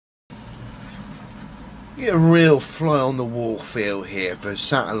Get a real fly-on-the-wall feel here for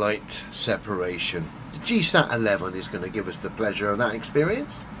satellite separation. The GSat 11 is going to give us the pleasure of that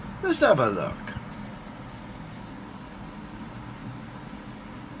experience. Let's have a look.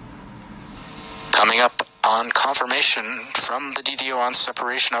 Coming up on confirmation from the DDO on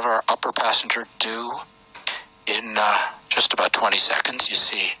separation of our upper passenger due in just about 20 seconds. You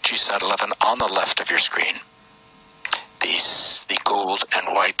see GSat 11 on the left of your screen. The gold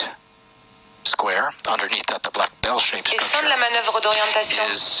and white square. Underneath that, the black bell-shaped structure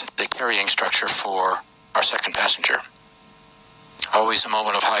is the carrying structure for our second passenger. Always a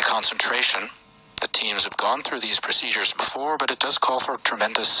moment of high concentration. The teams have gone through these procedures before, but it does call for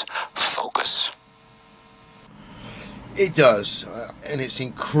tremendous focus. It does, and it's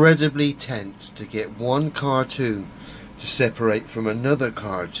incredibly tense to get one cartoon to separate from another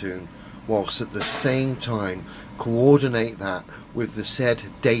cartoon, whilst at the same time coordinate that with the said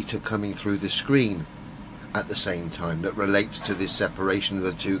data coming through the screen at the same time that relates to this separation of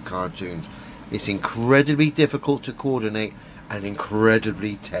the two cartoons. It's incredibly difficult to coordinate and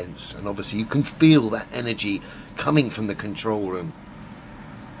incredibly tense, and obviously you can feel that energy coming from the control room.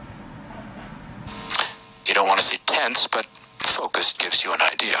 You don't want to say tense, but focused gives you an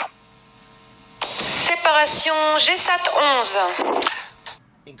idea. Séparation GSat 11.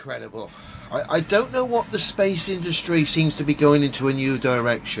 Incredible. I don't know what the space industry seems to be going into a new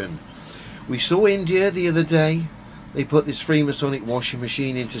direction. We saw India the other day. They put this Freemasonic washing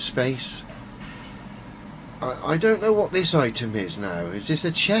machine into space. I don't know what this item is now. Is this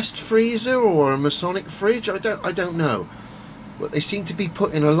a chest freezer or a Masonic fridge? I don't know. But they seem to be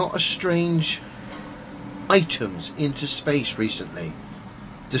putting a lot of strange items into space recently,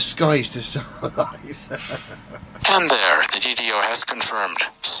 disguised as satellites. And there, the DDO has confirmed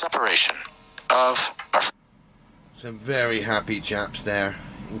separation of our... Some very happy chaps there,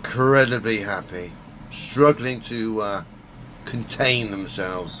 incredibly happy, struggling to contain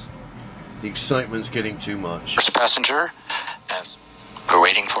themselves. The excitement's getting too much. First passenger, as we're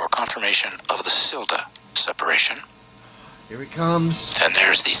waiting for confirmation of the SILDA separation. Here it comes. And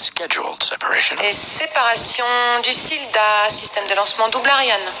there's the scheduled separation. Et séparation du SILDA, système de lancement double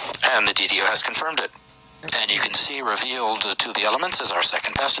Ariane. And the DDO has confirmed it. And you can see revealed to the elements as our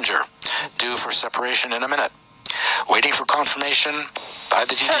second passenger, due for separation in a minute. Waiting for confirmation by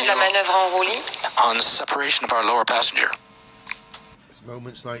the DDO La manœuvre en roulis. on separation of our lower passenger. It's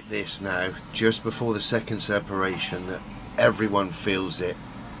moments like this now, just before the second separation, that everyone feels it.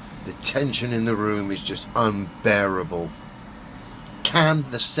 The tension in the room is just unbearable. Can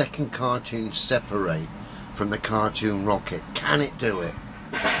the second cartoon separate from the cartoon rocket? Can it do it?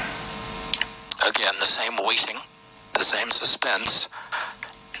 Again, the same waiting, the same suspense,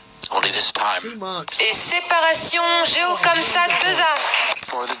 only this time Too much. Et séparation GeoComSat 2A.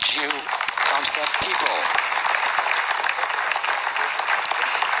 for the GeoComSat people.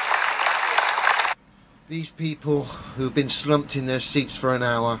 These people who've been slumped in their seats for an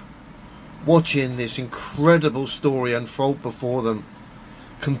hour, watching this incredible story unfold before them,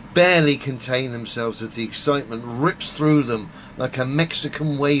 can barely contain themselves as the excitement rips through them like a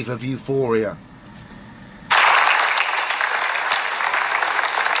Mexican wave of euphoria.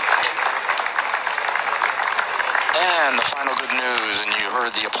 And the final good news, and you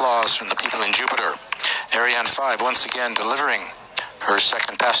heard the applause from the people in Jupiter. Ariane 5 once again delivering her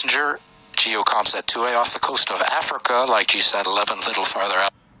second passenger, GeoComSat 2A, off the coast of Africa, like GSat 11 a little farther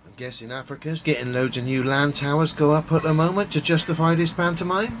out. I'm guessing Africa's getting loads of new land towers go up at the moment to justify this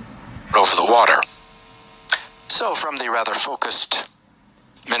pantomime. Over the water. So from the rather focused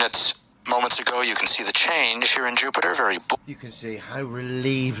moments ago, you can see the change here in Jupiter. You can see how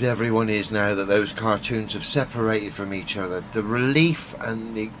relieved everyone is now that those cartoons have separated from each other. The relief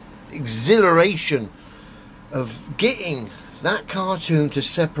and the exhilaration of getting that cartoon to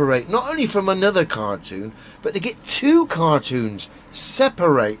separate not only from another cartoon, but to get two cartoons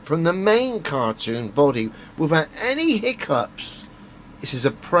separate from the main cartoon body without any hiccups. This is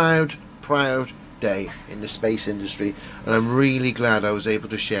a proud day in the space industry, and I'm really glad I was able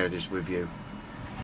to share this with you.